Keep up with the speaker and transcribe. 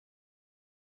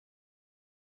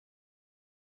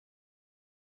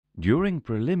During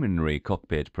preliminary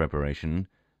cockpit preparation,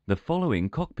 the following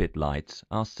cockpit lights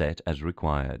are set as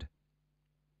required.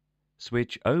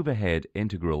 Switch overhead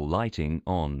integral lighting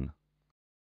on.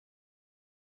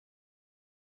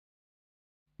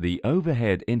 The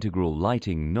overhead integral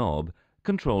lighting knob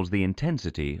controls the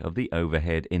intensity of the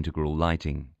overhead integral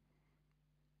lighting.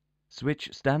 Switch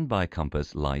standby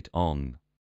compass light on.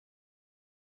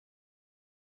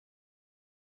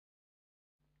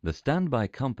 The standby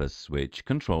compass switch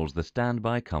controls the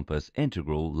standby compass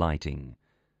integral lighting.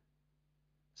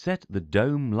 Set the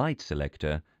dome light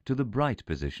selector to the bright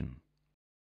position.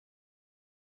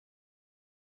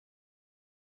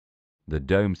 The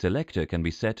dome selector can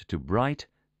be set to bright,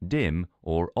 dim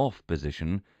or off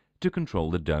position to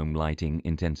control the dome lighting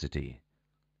intensity.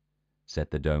 Set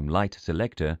the dome light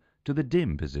selector to the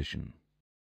dim position.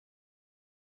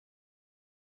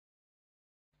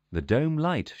 The dome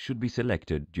light should be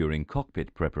selected during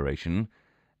cockpit preparation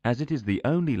as it is the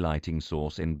only lighting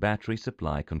source in battery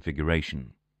supply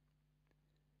configuration.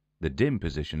 The dim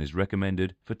position is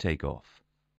recommended for takeoff.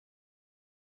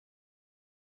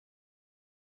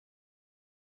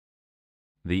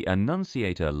 The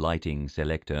annunciator lighting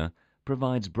selector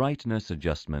provides brightness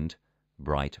adjustment,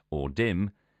 bright or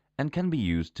dim, and can be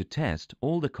used to test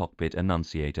all the cockpit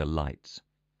annunciator lights.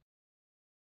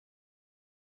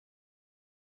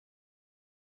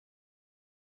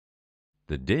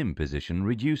 The dim position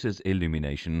reduces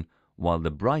illumination, while the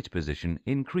bright position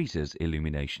increases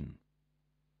illumination.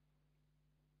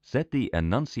 Set the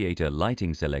annunciator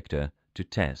lighting selector to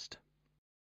test.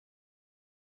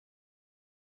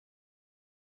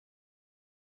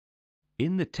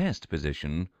 In the test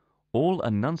position, all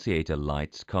annunciator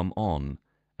lights come on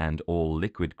and all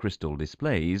liquid crystal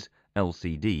displays,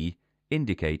 LCD,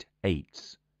 indicate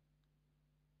 8s.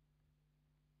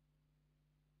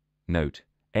 Note,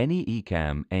 any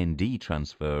ECAM ND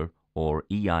transfer or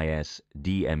EIS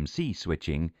DMC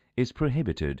switching is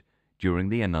prohibited during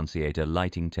the annunciator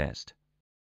lighting test.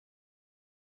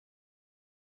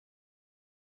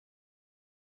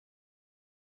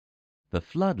 The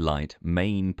floodlight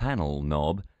main panel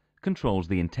knob controls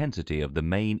the intensity of the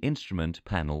main instrument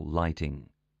panel lighting.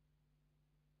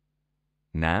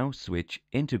 Now switch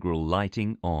integral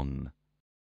lighting on.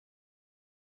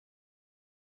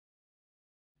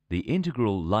 The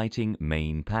integral lighting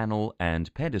main panel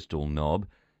and pedestal knob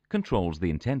controls the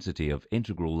intensity of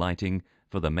integral lighting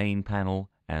for the main panel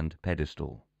and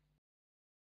pedestal.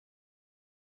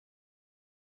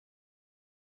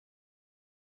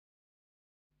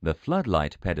 The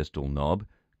floodlight pedestal knob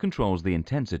controls the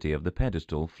intensity of the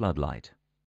pedestal floodlight.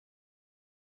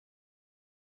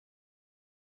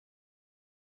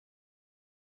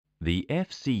 The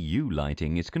FCU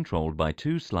lighting is controlled by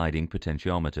two sliding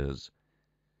potentiometers.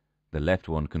 The left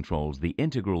one controls the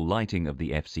integral lighting of the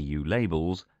FCU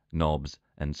labels, knobs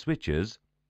and switches,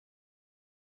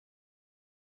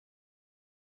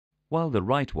 while the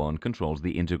right one controls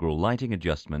the integral lighting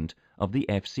adjustment of the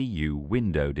FCU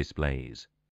window displays.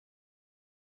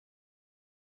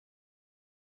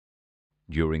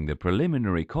 During the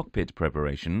preliminary cockpit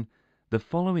preparation, the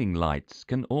following lights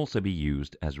can also be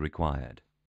used as required.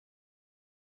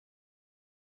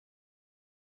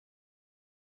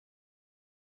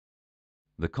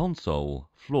 The console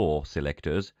floor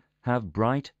selectors have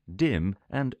bright, dim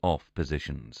and off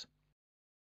positions.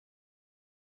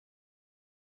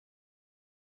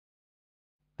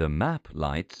 The map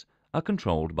lights are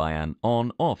controlled by an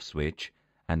on-off switch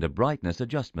and a brightness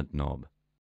adjustment knob.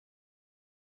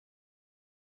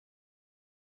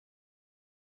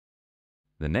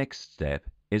 The next step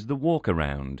is the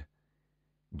walk-around.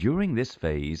 During this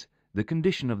phase, the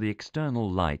condition of the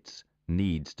external lights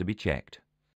needs to be checked.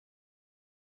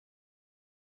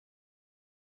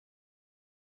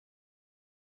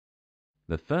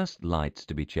 The first lights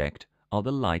to be checked are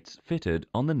the lights fitted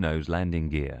on the nose landing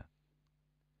gear.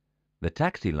 The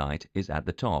taxi light is at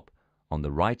the top, on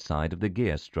the right side of the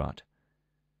gear strut.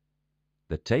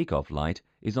 The takeoff light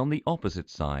is on the opposite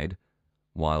side,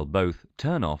 while both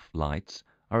turn-off lights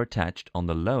are attached on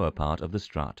the lower part of the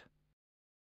strut.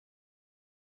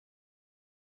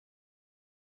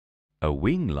 A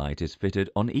wing light is fitted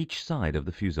on each side of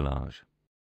the fuselage.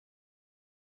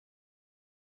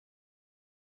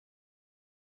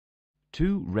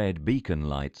 Two red beacon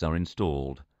lights are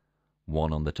installed,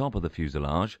 one on the top of the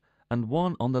fuselage and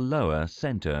one on the lower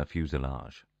center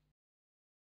fuselage.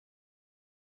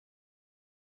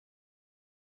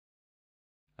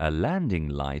 A landing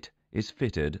light is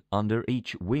fitted under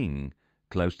each wing,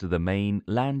 close to the main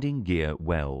landing gear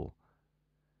well.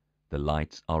 The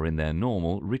lights are in their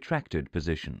normal retracted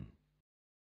position.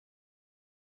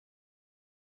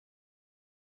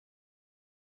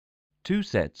 Two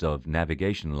sets of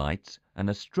navigation lights and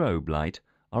a strobe light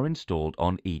are installed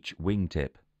on each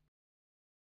wingtip.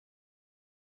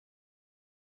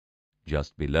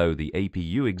 Just below the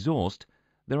APU exhaust,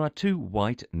 there are two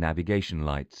white navigation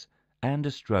lights and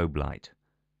a strobe light.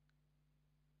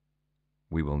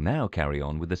 We will now carry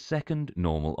on with the second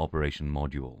normal operation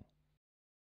module.